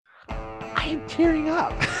am tearing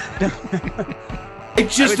up. I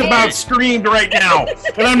just about screamed right now,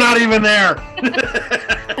 and I'm not even there.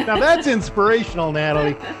 Now that's inspirational,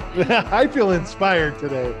 Natalie. I feel inspired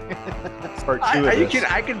today. Part two of this.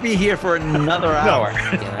 I could be here for another hour.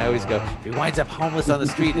 And I always go, if he winds up homeless on the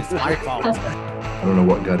street, it's my fault. I don't know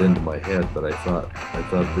what got into my head, but I thought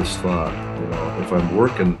this thought, if I'm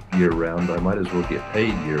working year round, I might as well get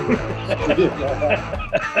paid year round.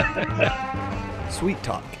 Sweet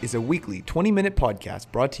Talk is a weekly 20-minute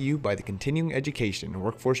podcast brought to you by the Continuing Education and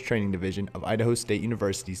Workforce Training Division of Idaho State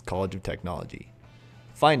University's College of Technology.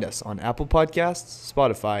 Find us on Apple Podcasts,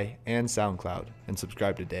 Spotify, and SoundCloud, and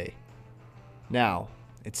subscribe today. Now,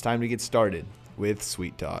 it's time to get started with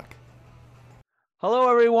Sweet Talk.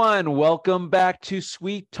 Hello, everyone. Welcome back to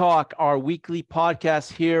Sweet Talk, our weekly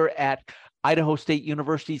podcast here at Idaho State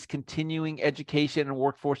University's Continuing Education and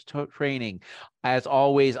Workforce Training. As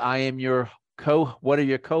always, I am your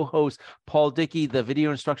co-host, Paul Dickey, the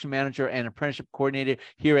Video Instruction Manager and Apprenticeship Coordinator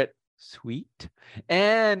here at Sweet.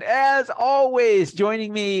 And as always,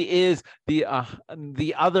 joining me is the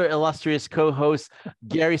other illustrious co-host,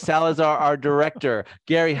 Gary Salazar, our Director.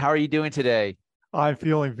 Gary, how are you doing today? I'm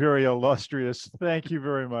feeling very illustrious. Thank you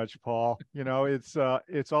very much, Paul.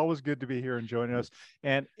 It's always good to be here and joining us.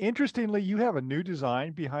 And interestingly, you have a new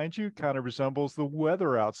design behind you, kind of resembles the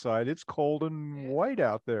weather outside. It's cold and white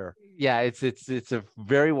out there. Yeah, it's a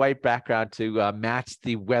very white background to match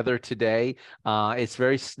the weather today. It's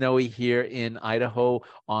very snowy here in Idaho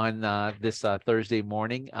on this Thursday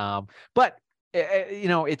morning. But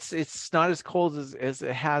it's not as cold as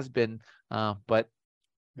it has been. But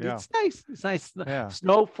yeah. It's nice. It's nice. Yeah.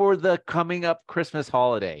 Snow for the coming up Christmas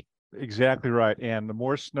holiday. Exactly right. And the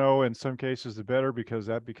more snow in some cases, the better, because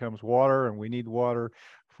that becomes water, and we need water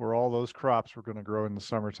for all those crops we're going to grow in the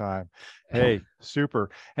summertime. Hey, super.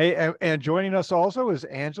 Hey, and joining us also is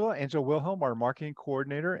Angela Wilhelm, our marketing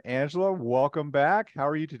coordinator. Angela, welcome back. How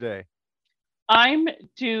are you today? I'm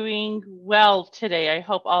doing well today. I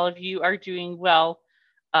hope all of you are doing well.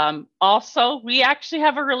 Also, we actually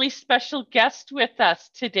have a really special guest with us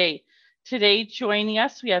today. Today, joining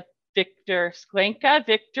us, we have Victor Sklenka.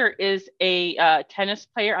 Victor is a tennis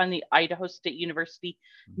player on the Idaho State University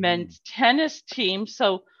men's tennis team.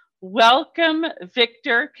 So welcome,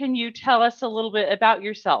 Victor. Can you tell us a little bit about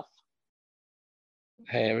yourself?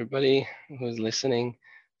 Hey, everybody who's listening.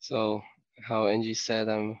 So how Angie said,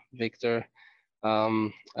 I'm Victor.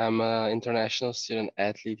 I'm an international student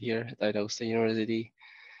athlete here at Idaho State University.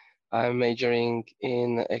 I'm majoring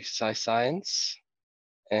in exercise science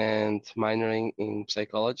and minoring in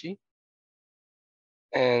psychology.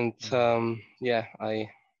 And I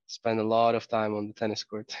spend a lot of time on the tennis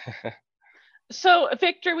court. So,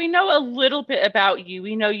 Victor, we know a little bit about you.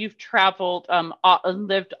 We know you've traveled and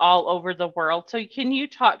lived all over the world. So can you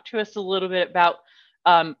talk to us a little bit about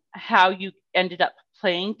how you ended up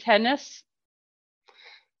playing tennis?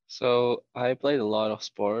 So I played a lot of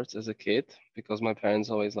sports as a kid because my parents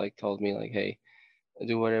always told me hey,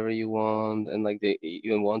 do whatever you want, and they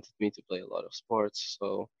even wanted me to play a lot of sports.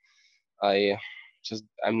 So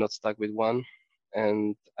I'm not stuck with one,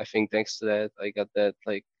 and I think thanks to that I got that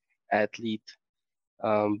athlete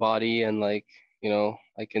body, and I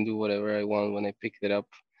can do whatever I want when I picked it up.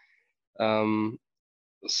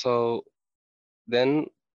 So then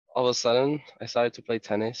all of a sudden I started to play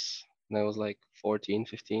tennis, and I was 14,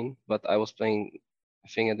 15, but I was playing, I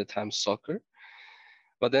think at the time, soccer.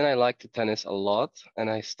 But then I liked the tennis a lot, and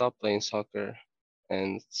I stopped playing soccer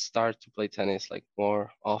and started to play tennis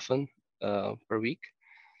more often per week.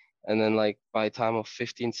 And then by the time of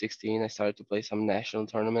 15, 16, I started to play some national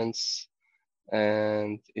tournaments,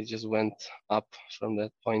 and it just went up from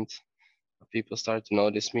that point. People started to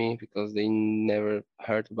notice me because they never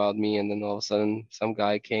heard about me, and then all of a sudden some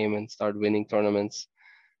guy came and started winning tournaments.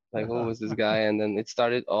 Who was this guy? And then it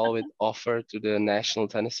started all with offer to the National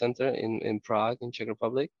Tennis Center in Prague, in Czech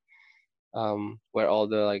Republic, where all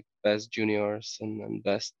the best juniors and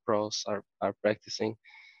best pros are practicing.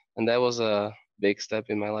 And that was a big step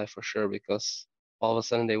in my life for sure, because all of a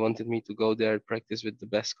sudden they wanted me to go there, practice with the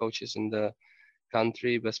best coaches in the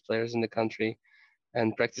country, best players in the country,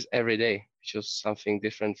 and practice every day, which was something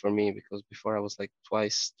different for me, because before I was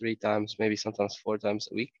twice, 3 times, maybe sometimes 4 times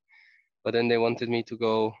a week. But then they wanted me to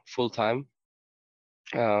go full time,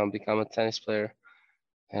 become a tennis player,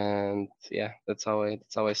 and yeah, that's how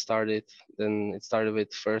I started. Then it started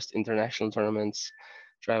with first international tournaments,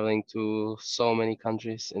 traveling to so many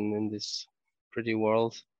countries in this pretty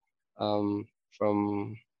world.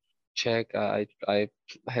 From Czech, I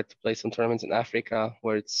had to play some tournaments in Africa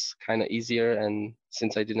where it's kind of easier, and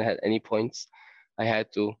since I didn't have any points, I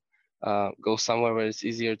had to go somewhere where it's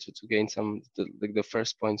easier to gain like the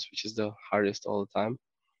first points, which is the hardest all the time.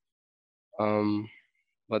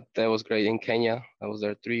 But that was great. In Kenya, I was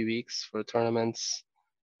there 3 weeks for tournaments.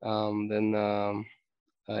 Then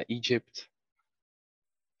Egypt,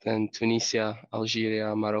 then Tunisia,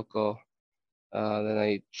 Algeria, Morocco. Then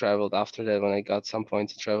I traveled after that. When I got some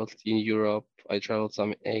points, I traveled in Europe. I traveled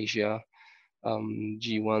some Asia,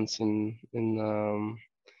 G1s in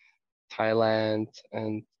Thailand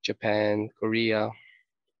and Japan, Korea.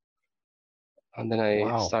 And then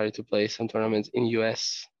I started to play some tournaments in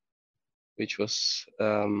US, which was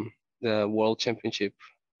the World Championship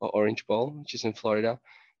Orange Bowl, which is in Florida,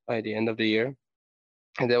 by the end of the year.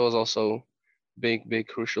 And that was also big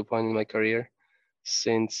crucial point in my career,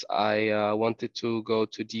 since I wanted to go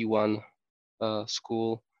to D1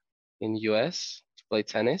 school in US to play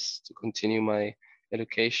tennis, to continue my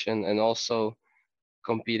education and also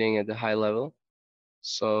competing at the high level.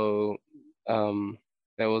 So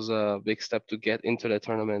that was a big step to get into the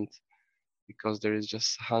tournament, because there is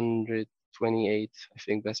just 128, I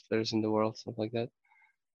think, best players in the world, something like that.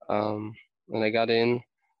 And I got in,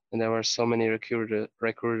 and there were so many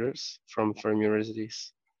recruiters from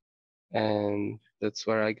universities, and that's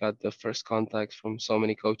where I got the first contact from so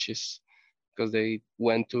many coaches, because they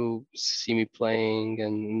went to see me playing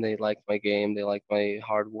and they liked my game. They liked my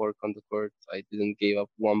hard work on the court. I didn't give up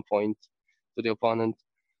 1 point to the opponent.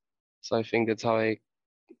 So I think that's how I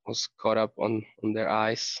was caught up on their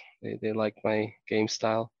eyes. They liked my game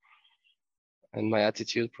style and my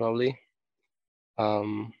attitude, probably.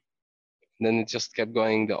 Then it just kept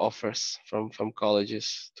going, the offers from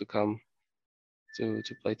colleges to come to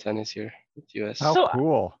play tennis here in the US. How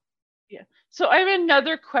cool. Yeah. So I have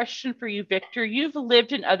another question for you, Victor. You've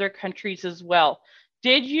lived in other countries as well.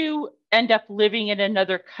 Did you end up living in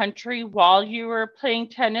another country while you were playing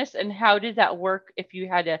tennis? And how did that work if you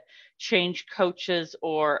had to change coaches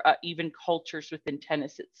or even cultures within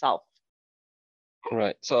tennis itself?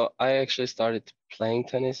 Right. So I actually started playing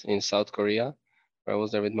tennis in South Korea, where I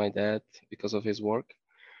was there with my dad because of his work.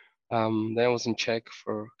 Then I was in Czech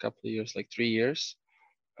for a couple of years, like 3 years.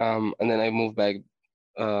 And then I moved back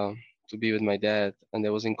to be with my dad, and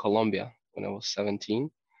that was in Colombia when I was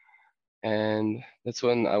 17. And that's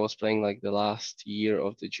when I was playing like the last year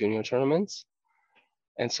of the junior tournaments.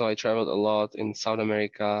 And so I traveled a lot in South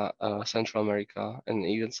America, Central America, and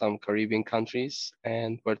even some Caribbean countries,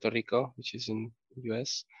 and Puerto Rico, which is in the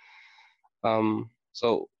US.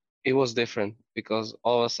 So it was different, because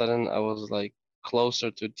all of a sudden I was like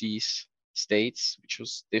closer to these states, which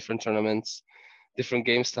was different tournaments, different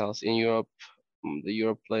game styles. In Europe, the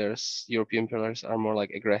European players are more like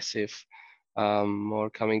aggressive, more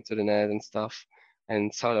coming to the net and stuff.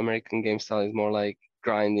 And South American game style is more like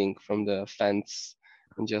grinding from the fence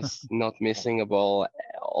and just not missing a ball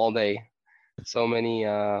all day. So many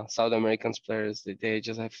South American players, they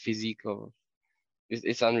just have physique of,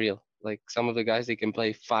 it's unreal. Like some of the guys, they can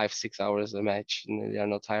play 5-6 hours a match and they are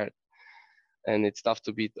not tired. And it's tough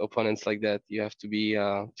to beat opponents like that. You have to be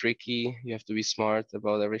tricky. You have to be smart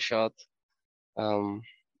about every shot, and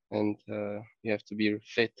you have to be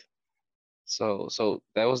fit. So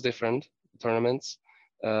that was different. Tournaments,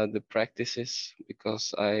 the practices,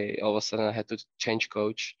 because all of a sudden I had to change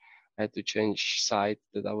coach. I had to change site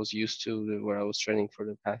that I was used to, where I was training for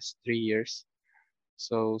the past 3 years.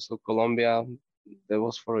 So Colombia, that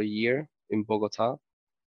was for a year in Bogota.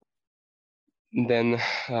 Then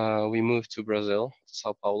we moved to Brazil, to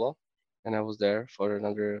Sao Paulo, and I was there for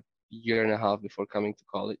another year and a half before coming to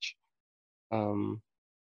college.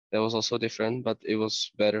 That was also different, but it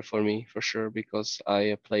was better for me for sure, because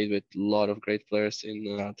I played with a lot of great players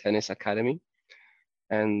in tennis academy.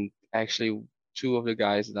 And actually 2 of the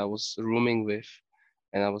guys that I was rooming with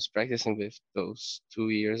and I was practicing with those 2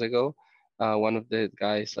 years ago, one of the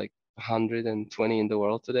guys like 120 in the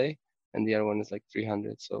world today, and the other one is like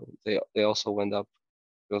 300. So they also went up,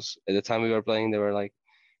 because at the time we were playing, they were like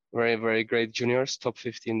very great juniors, top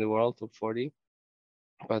 50 in the world, top 40.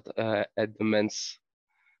 But at the men's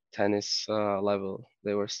tennis level,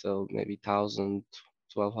 they were still maybe 1,000,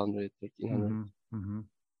 1,200, 1,300. Mm-hmm. Mm-hmm.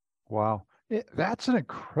 Wow. That's an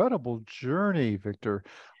incredible journey, Victor.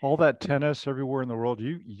 All that tennis everywhere in the world,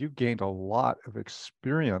 you gained a lot of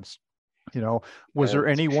experience. Was there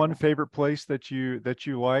any one favorite place that you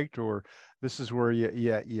liked, or this is where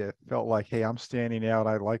you felt like, hey, I'm standing out,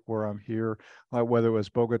 I like where I'm here, like whether it was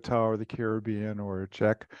Bogota or the Caribbean or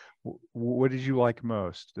Czech? What did you like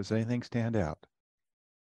most? Does anything stand out?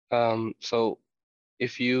 So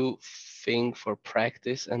if you think for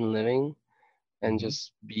practice and living and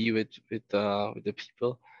just be with the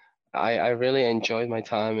people, I really enjoyed my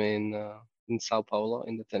time in in Sao Paulo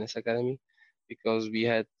in the tennis academy, because we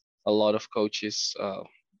had a lot of coaches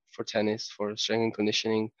for tennis, for strength and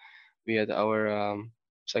conditioning. We had our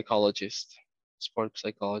psychologist, sport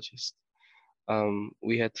psychologist.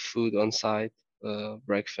 We had food on site,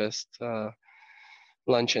 breakfast,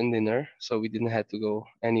 lunch, and dinner, so we didn't have to go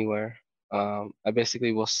anywhere. I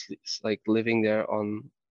basically was like living there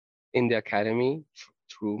in the academy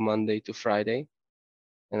through Monday to Friday,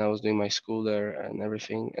 and I was doing my school there and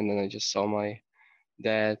everything. And then I just saw my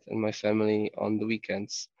dad and my family on the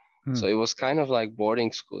weekends. So it was kind of like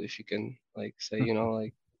boarding school, if you can like say,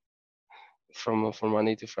 like from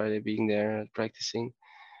Monday to Friday being there practicing.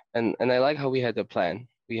 And I like how we had a plan.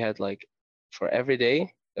 We had like for every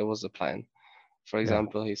day there was a plan. For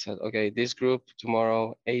example, he said, okay, this group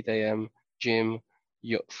tomorrow 8 a.m. gym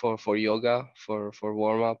for yoga for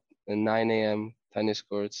warm up, and 9 a.m. tennis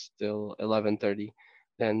courts till 11:30,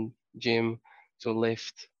 then gym to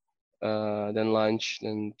lift, then lunch,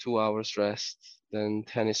 then 2 hours rest, then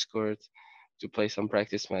tennis court to play some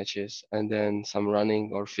practice matches, and then some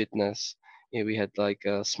running or fitness. Yeah, we had like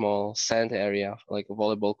a small sand area, like a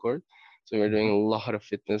volleyball court. So we were doing a lot of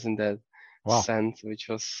fitness in that sand, which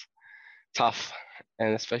was tough,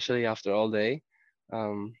 and especially after all day,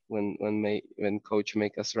 when coach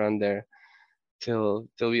make us run there till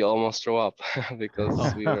we almost throw up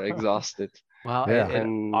because we were exhausted. Wow, it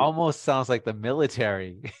almost sounds like the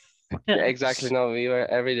military. Yeah, exactly. No, we were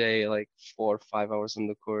every day like 4 or 5 hours on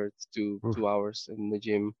the court, 2 hours in the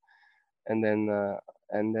gym, and then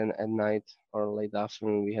at night or late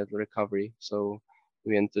afternoon we had recovery. So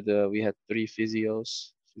we had 3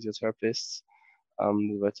 physiotherapists.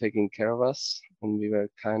 They were taking care of us, and we were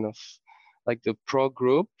kind of like the pro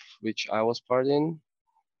group, which I was part in.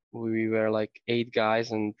 We were like 8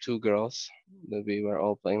 guys and 2 girls that we were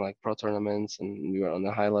all playing like pro tournaments, and we were on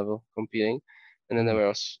a high level competing. And then there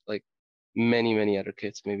were like many other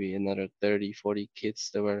kids, maybe another 30, 40 kids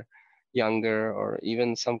that were younger, or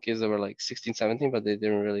even some kids that were like 16, 17, but they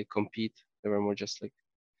didn't really compete. They were more just like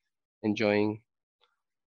enjoying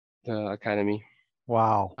the academy.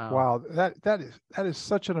 Wow. Wow. That is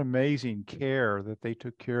such an amazing care that they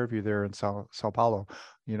took care of you there in Sao Paulo.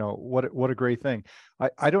 What a great thing.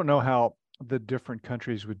 I don't know how the different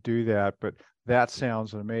countries would do that, but that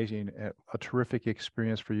sounds amazing. A terrific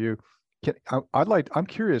experience for you. I'm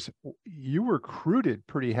curious, you were recruited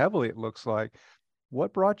pretty heavily, it looks like.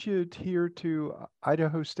 What brought you here to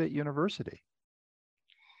Idaho State University?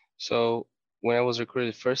 So when I was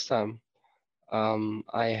recruited first time,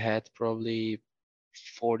 I had probably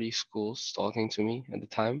 40 schools talking to me at the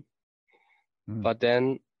time. But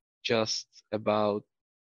then just about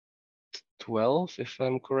 12, if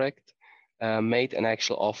I'm correct, made an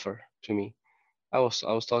actual offer to me. I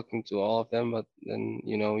was talking to all of them, but then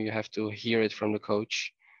you have to hear it from the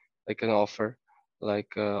coach, like an offer,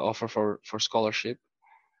 like offer for scholarship.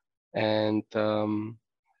 And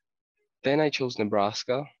then I chose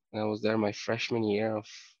Nebraska, and I was there my freshman year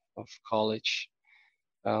of college,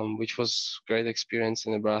 which was great experience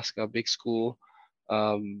in Nebraska, big school.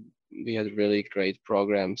 We had really great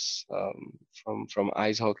programs, from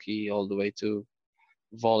ice hockey all the way to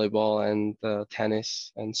volleyball and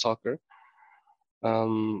tennis and soccer.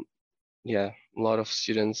 Yeah, a lot of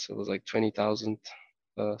students. It was like 20,000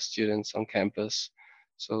 students on campus.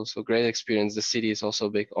 So great experience. The city is also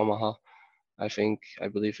big, Omaha. I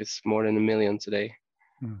believe it's more than 1 million today.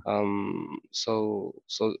 So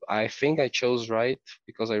I think I chose right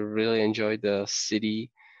because I really enjoyed the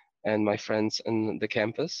city and my friends and the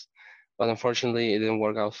campus. But unfortunately, it didn't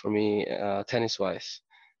work out for me tennis-wise,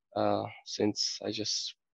 since I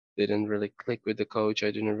just didn't really click with the coach.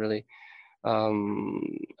 I didn't really,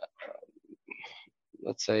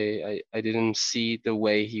 let's say, I didn't see the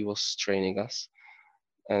way he was training us.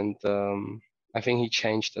 And I think he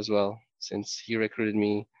changed as well since he recruited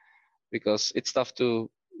me, because it's tough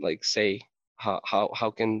to like say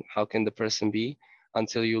how can the person be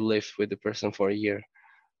until you live with the person for a year.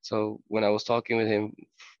 So when I was talking with him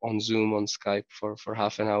on Zoom, on Skype for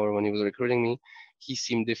half an hour when he was recruiting me, he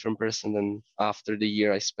seemed different person than after the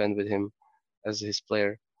year I spent with him as his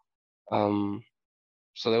player. So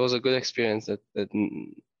that was a good experience that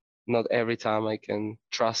not every time I can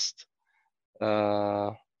trust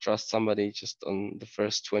somebody just on the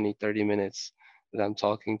first 20, 30 minutes that I'm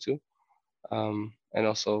talking to. And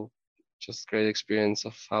also just great experience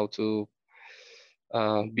of how to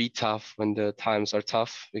be tough when the times are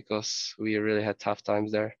tough, because we really had tough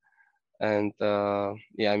times there. And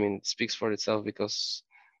yeah, I mean, it speaks for itself because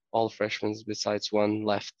all freshmen besides one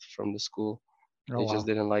left from the school. They just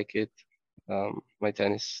didn't like it, my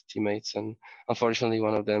tennis teammates. And unfortunately,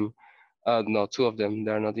 one of them No, two of them.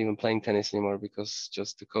 They're not even playing tennis anymore because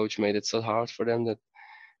just the coach made it so hard for them that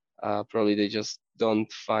probably they just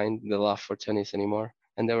don't find the love for tennis anymore.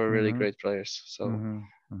 And they were really great players. So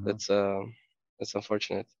that's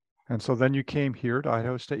unfortunate. And so then you came here to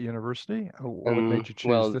Idaho State University. What made you choose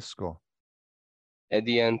Well, this school? At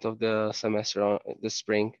the end of the semester, the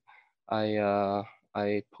spring,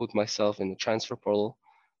 I put myself in the transfer portal,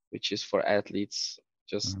 which is for athletes,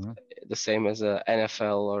 just the same as a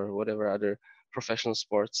NFL or whatever other professional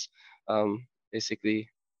sports. Basically,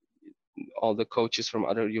 all the coaches from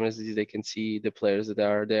other universities, they can see the players that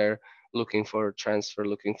are there looking for transfer,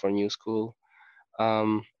 looking for new school.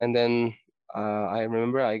 And then I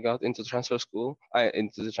remember I got into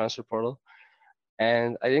into the transfer portal,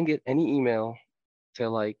 and I didn't get any email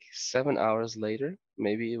till like 7 hours later.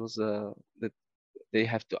 Maybe it was that they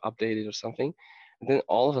have to update it or something. And then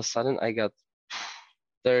all of a sudden I got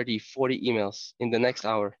 30, 40 emails in the next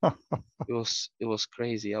hour. It was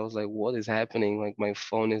crazy. I was like, what is happening? Like my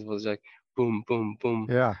phone was like boom, boom, boom.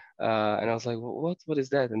 Yeah. And I was like, what is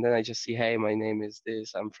that? And then I just see, hey, my name is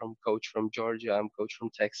this. I'm coach from Georgia. I'm coach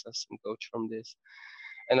from Texas. I'm coach from this.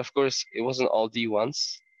 And of course, it wasn't all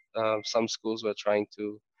D1s. Some schools were trying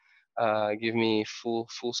to give me full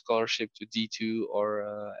scholarship to D2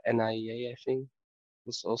 or NIEA, I think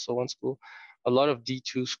was also one school. A lot of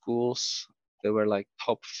D2 schools that were like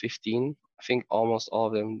top 15. I think almost all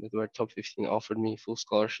of them that were top 15 offered me full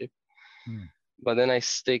scholarship. But then I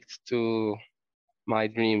stick to my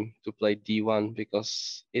dream to play D1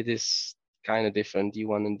 because it is kind of different,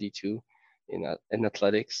 D1 and D2 in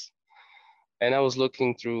athletics. And I was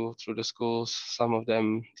looking through the schools. Some of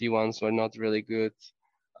them D1s were not really good.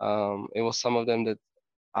 It was some of them that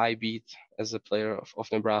I beat as a player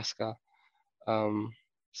of Nebraska.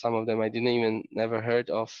 Some of them I didn't even never heard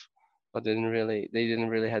of, but they didn't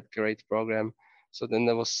really had great program. So then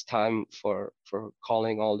there was time for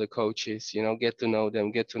calling all the coaches, get to know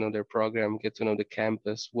them, get to know their program, get to know the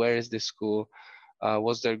campus. Where is this school?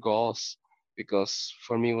 What's their goals? Because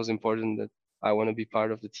for me it was important that I want to be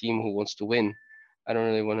part of the team who wants to win. I don't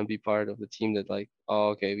really want to be part of the team that like, oh,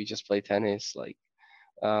 okay, we just play tennis. Like,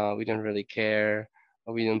 we don't really care.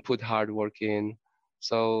 We don't put hard work in.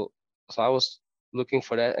 So I was looking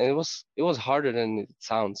for that, and it was harder than it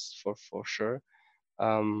sounds for sure.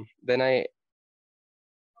 Then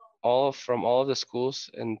from all of the schools,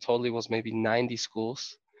 and totally was maybe 90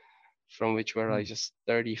 schools, from which were like just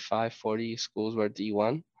 35, 40 schools were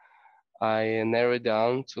D1. I narrowed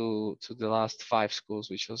down to the last 5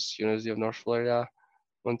 schools, which was University of North Florida,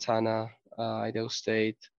 Montana, Idaho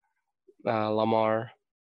State, Lamar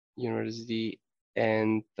University,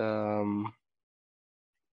 and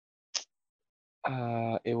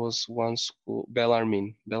it was one school,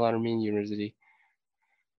 Bellarmine University,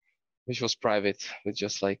 which was private with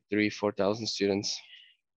just like 3,000-4,000 students.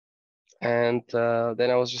 And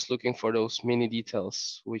then I was just looking for those mini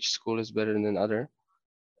details, which school is better than other.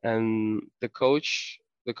 And the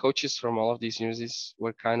coaches from all of these universities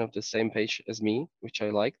were kind of the same page as me, which I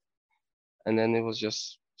liked. And then it was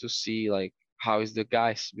just to see like how is the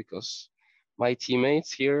guys, because my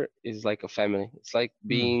teammates here is like a family. It's like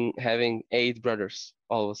having 8 brothers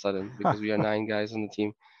all of a sudden, because we are 9 guys on the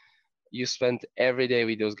team. You spend every day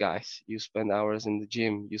with those guys. You spend hours in the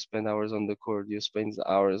gym. You spend hours on the court. You spend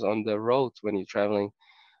hours on the road when you're traveling.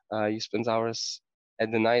 You spend hours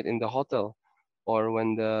at the night in the hotel, or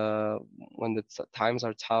when the times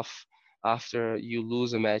are tough after you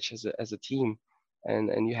lose a match as a team,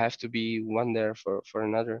 and you have to be one there for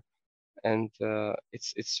another. And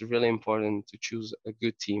it's really important to choose a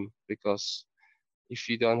good team, because if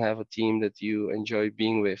you don't have a team that you enjoy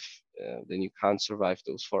being with, then you can't survive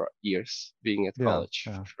those 4 years being at college.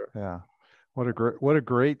 Yeah, for sure. Yeah. What a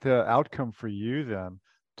great outcome for you then,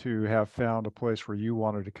 to have found a place where you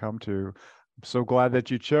wanted to come to. I'm so glad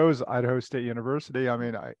that you chose Idaho State University. I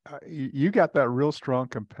mean, you got that real strong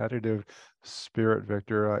competitive spirit,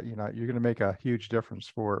 Victor. You're going to make a huge difference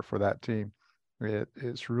for that team.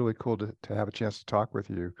 It's really cool to have a chance to talk with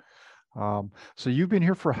you. So you've been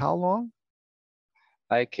here for how long?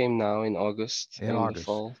 I came now in August, in the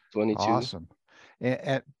fall 22. Awesome.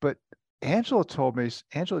 But Angela told me,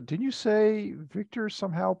 Angela, didn't you say Victor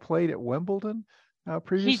somehow played at Wimbledon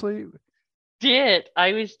previously? He did.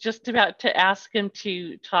 I was just about to ask him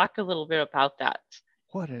to talk a little bit about that.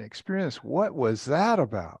 What an experience. What was that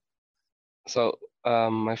about? So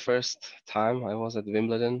my first time I was at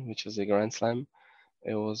Wimbledon, which was a Grand Slam.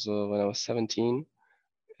 It was when I was 17,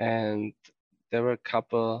 and there were a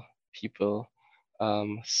couple people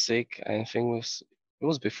sick. I think it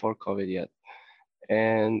was before COVID yet.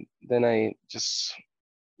 And then I just,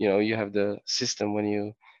 you have the system when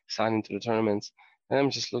you sign into the tournaments. And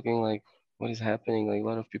I'm just looking like, what is happening? Like a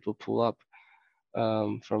lot of people pull up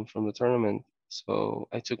from the tournament. So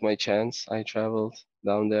I took my chance. I traveled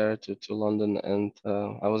down there to London, and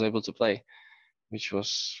I was able to play, which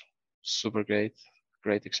was super great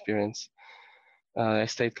experience. I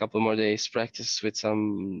stayed a couple more days, practice with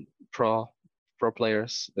some pro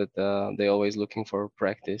players that they always looking for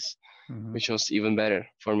practice, which was even better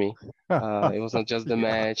for me. It was not just the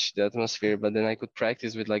match, the atmosphere, but then I could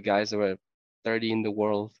practice with like guys that were 30 in the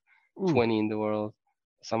world, 20 in the world.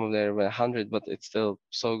 Some of them were 100, but it's still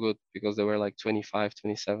so good because they were like 25,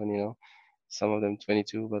 27, you know, some of them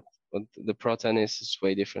 22, but the pro tennis is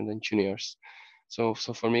way different than juniors. So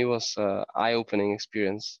for me it was eye-opening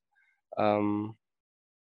experience.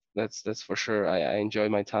 That's for sure. I enjoy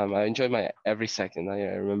my time. I enjoy my every second. I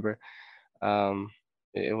remember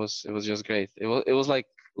it was just great. It was like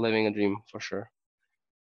living a dream for sure.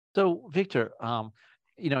 So Victor,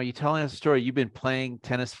 you're telling us a story. You've been playing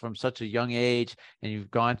tennis from such a young age, and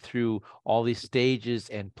you've gone through all these stages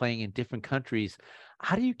and playing in different countries.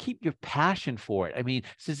 How do you keep your passion for it? I mean,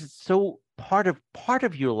 since it's so part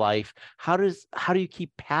of your life, how do you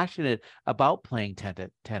keep passionate about playing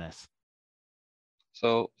tennis?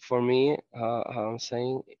 So for me, how I'm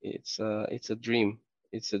saying, it's a dream.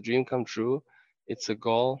 It's a dream come true. It's a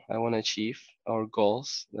goal I want to achieve, or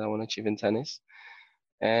goals that I want to achieve in tennis.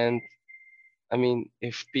 And I mean,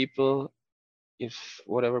 if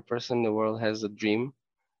whatever person in the world has a dream,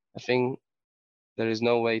 I think there is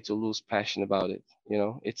no way to lose passion about it. You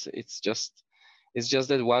know, it's just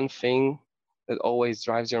that one thing that always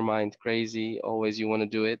drives your mind crazy. Always you want to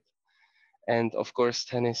do it. And of course,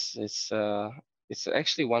 tennis is it's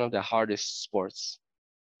actually one of the hardest sports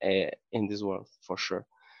in this world for sure.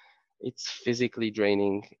 It's physically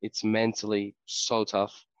draining. It's mentally so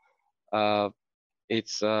tough.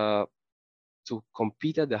 It's to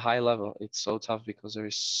compete at the high level. It's so tough because there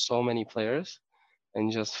is so many players,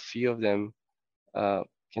 and just few of them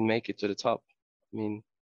can make it to the top. I mean,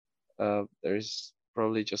 there's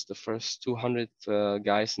probably just the first 200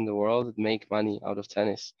 guys in the world that make money out of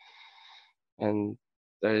tennis, and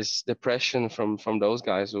there's depression from those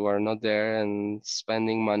guys who are not there and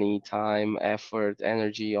spending money, time, effort,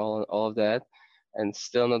 energy, all of that, and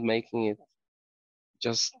still not making it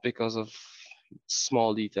just because of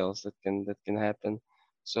small details that can happen.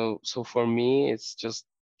 So for me, it's just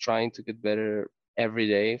trying to get better every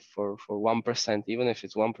day for 1%, even if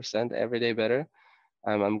it's 1% every day better.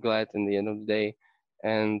 I'm glad in the end of the day.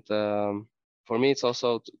 And for me, it's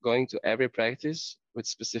also going to every practice with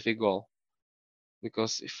specific goal.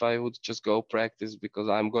 Because if I would just go practice because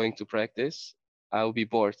I'm going to practice, I'll be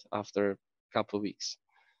bored after a couple of weeks.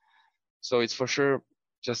 So it's for sure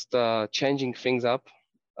just changing things up,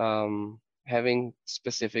 having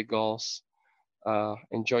specific goals,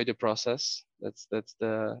 enjoy the process.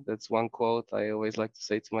 That's one quote I always like to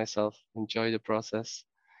say to myself: enjoy the process.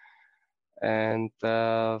 And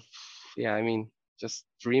yeah, I mean, just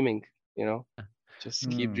dreaming, you know, just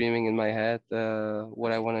keep dreaming in my head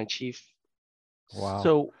what I want to achieve. Wow.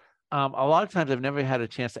 So a lot of times I've never had a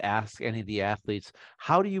chance to ask any of the athletes,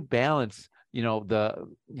 how do you balance,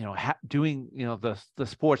 doing, the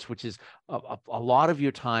sports, which is a lot of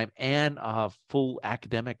your time, and a full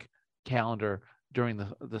academic calendar during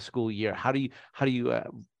the school year? How do you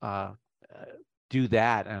do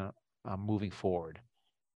that moving forward?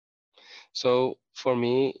 So for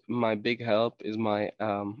me, my big help is my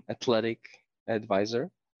athletic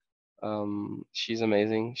advisor. She's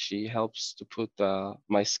amazing. She helps to put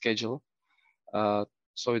my schedule,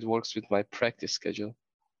 so it works with my practice schedule.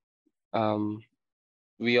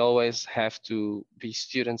 We always have to be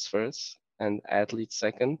students first and athletes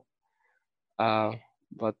second.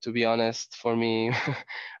 But to be honest, for me,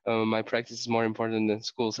 my practice is more important than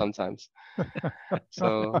school sometimes.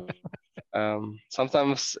 So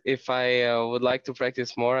sometimes if I would like to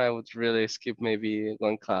practice more, I would really skip maybe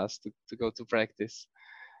one class to go to practice.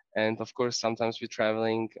 And of course, sometimes we're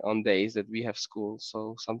traveling on days that we have school.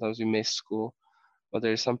 So sometimes we miss school, but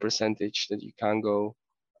there's some percentage that you can't go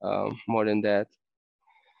more than that.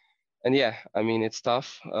 And yeah, I mean, it's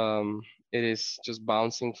tough. It is just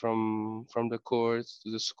bouncing from the courts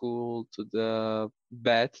to the school to the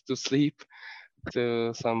bed to sleep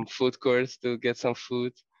to some food courts to get some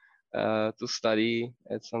food, to study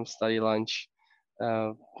at some study lunch,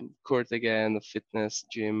 court again, fitness,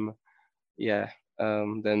 gym. Yeah,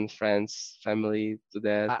 then friends, family to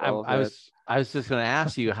that. I was just going to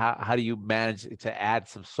ask you, how do you manage to add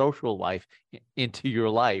some social life into your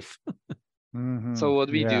life? So what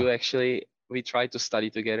we do actually, we try to study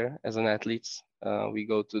together as an athletes. We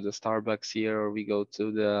go to the Starbucks here, or we go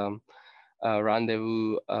to the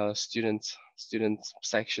rendezvous student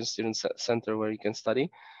section, center where you can study.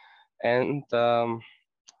 And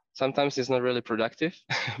sometimes it's not really productive,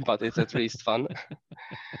 but it's at least fun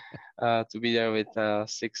to be there with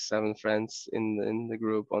 6-7 friends in the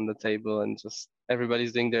group on the table, and just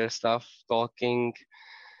everybody's doing their stuff, talking.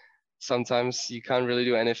 Sometimes you can't really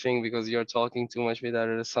do anything because you're talking too much with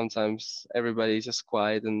others. Sometimes everybody's just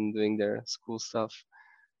quiet and doing their school stuff.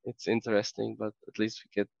 It's interesting, but at least we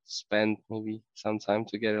get to spend maybe some time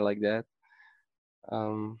together like that.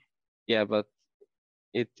 Yeah, but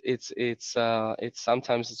it's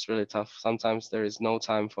sometimes it's really tough. Sometimes there is no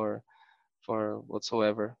time for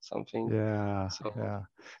whatsoever something. Yeah. So Yeah.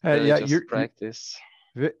 really Yeah. just practice.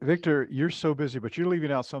 Victor, you're so busy, but you're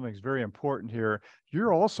leaving out something that's very important here.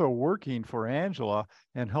 You're also working for Angela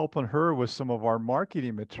and helping her with some of our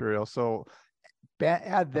marketing material. So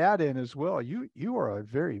add that in as well. You are a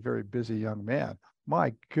very, very busy young man.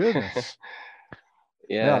 My goodness.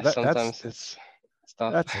 Yeah, sometimes it's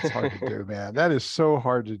tough. That's hard to do, man. That is so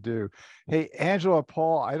hard to do. Hey, Angela,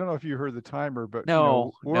 Paul, I don't know if you heard the timer, but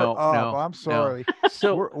we're up. I'm sorry.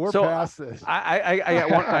 So we're past this. I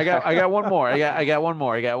got one more. I got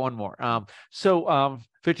one more.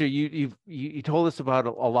 Victor, you told us about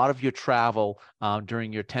a lot of your travel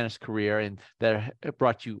during your tennis career, and that it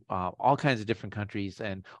brought you all kinds of different countries,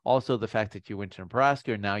 and also the fact that you went to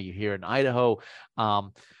Nebraska and now you're here in Idaho.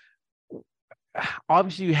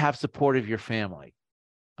 Obviously, you have support of your family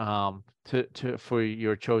for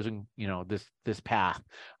your chosen, this path.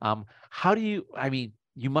 How do you? I mean,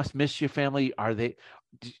 you must miss your family. Do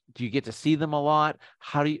you get to see them a lot?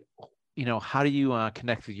 How do you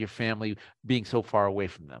connect with your family being so far away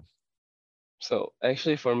from them? So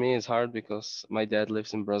actually, for me, it's hard because my dad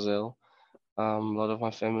lives in Brazil. A lot of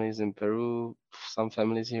my family is in Peru. Some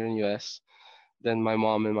families here in US. Then my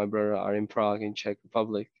mom and my brother are in Prague, in Czech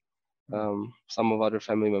Republic. Some of other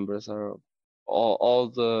family members are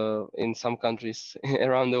in some countries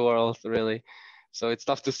around the world, really. So it's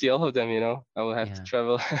tough to see all of them, I will have to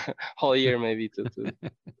travel whole year maybe to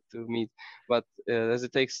meet. But as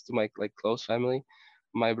it takes to my close family,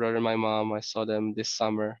 my brother, my mom, I saw them this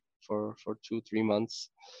summer for 2-3 months.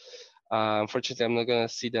 Unfortunately, I'm not gonna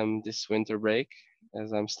see them this winter break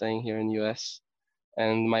as I'm staying here in the US.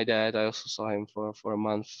 And my dad, I also saw him for a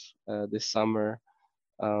month this summer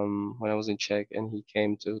when I was in Czech, and he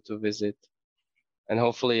came to visit. And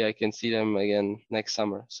hopefully I can see them again next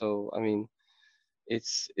summer. So I mean,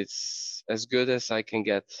 it's as good as I can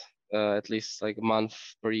get, at least like a month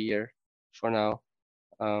per year for now.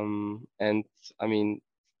 And I mean,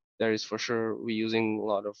 there is for sure we using a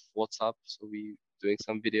lot of WhatsApp, so we doing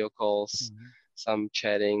some video calls, some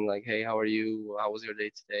chatting, like, hey, how are you? How was your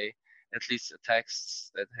day today? At least a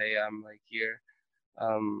text that, hey, I'm like here,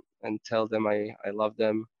 and tell them I love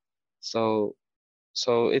them. So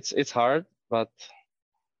it's hard, but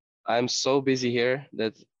I'm so busy here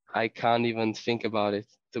that I can't even think about it,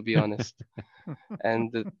 to be honest.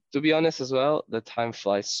 And to be honest as well, the time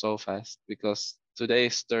flies so fast because today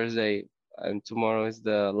is Thursday and tomorrow is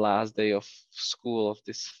the last day of school of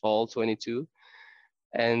this fall 22.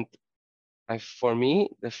 And for me,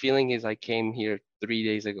 the feeling is I came here 3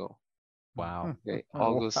 days ago. Wow. Okay,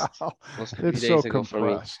 August was 3 It's days so ago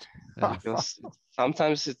compressed. for me. Because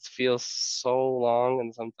sometimes it feels so long,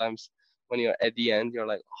 and sometimes when you're at the end, you're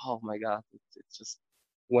like, oh my God, it just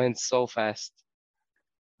went so fast.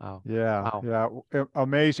 Oh, yeah. wow. Yeah.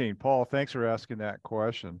 Amazing. Paul, thanks for asking that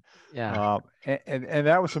question. Yeah. And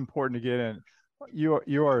that was important to get in.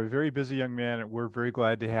 You are a very busy young man, and we're very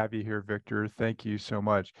glad to have you here, Victor. Thank you so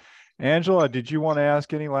much. Angela, did you want to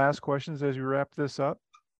ask any last questions as we wrap this up?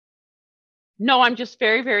 No, I'm just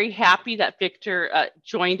very, very happy that Victor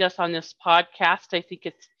joined us on this podcast. I think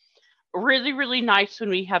it's really, really nice when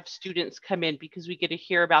we have students come in because we get to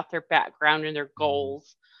hear about their background and their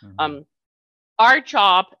goals. Our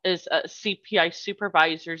job as CPI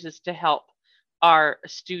supervisors is to help our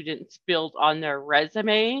students build on their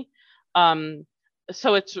resume.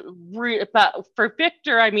 So it's but for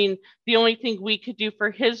Victor, I mean, the only thing we could do for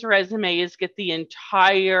his resume is get the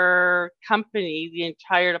entire company, the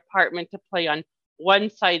entire department to play on one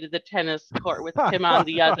side of the tennis court with him on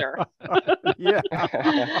the other. Yeah.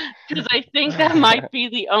 Because I think that might be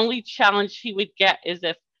the only challenge he would get is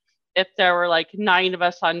if there were like 9 of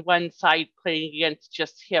us on one side playing against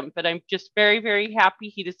just him. But I'm just very, very happy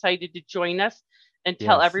he decided to join us and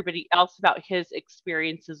tell everybody else about his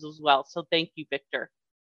experiences as well. So thank you, Victor.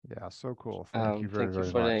 Yeah, so cool. Thank you very, thank you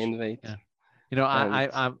very for much. the invite. Yeah.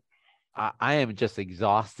 I'm I am just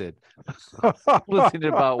exhausted listening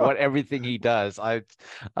about what everything he does. I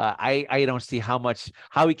don't see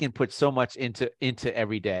how he can put so much into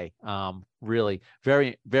every day. Really,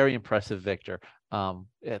 very, very impressive, Victor.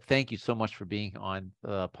 Thank you so much for being on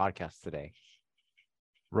the podcast today.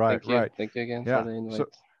 Right, right. Thank you again Yeah. for the invite.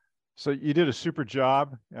 So you did a super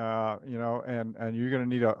job, you know, and you're going to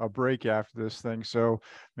need a break after this thing. So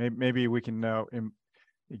maybe we can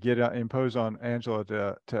impose on Angela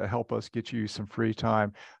to help us get you some free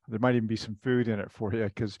time. There might even be some food in it for you,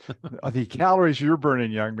 because the calories you're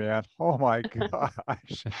burning, young man. Oh my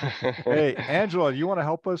gosh. Hey, Angela, you want to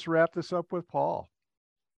help us wrap this up with Paul?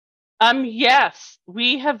 Yes,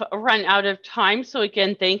 we have run out of time. So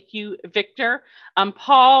again, thank you, Victor.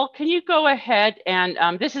 Paul, can you go ahead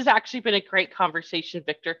and this has actually been a great conversation,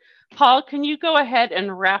 Victor. Paul, can you go ahead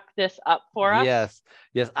and wrap this up for us?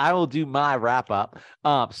 Yes, I will do my wrap up.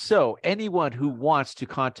 So anyone who wants to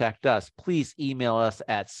contact us, please email us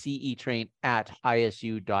at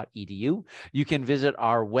cetrain@isu.edu. You can visit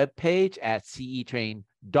our webpage at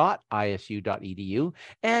cetrain.isu.edu,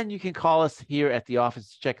 and you can call us here at the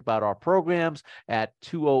office to check about our programs at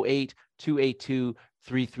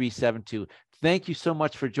 208-282-3372. Thank you so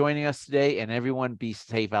much for joining us today, and everyone be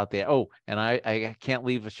safe out there. Oh, and I can't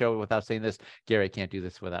leave a show without saying this. Gary, I can't do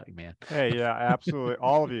this without you, man. Hey, yeah, absolutely.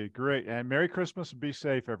 All of you. Great. And Merry Christmas and be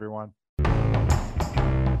safe, everyone.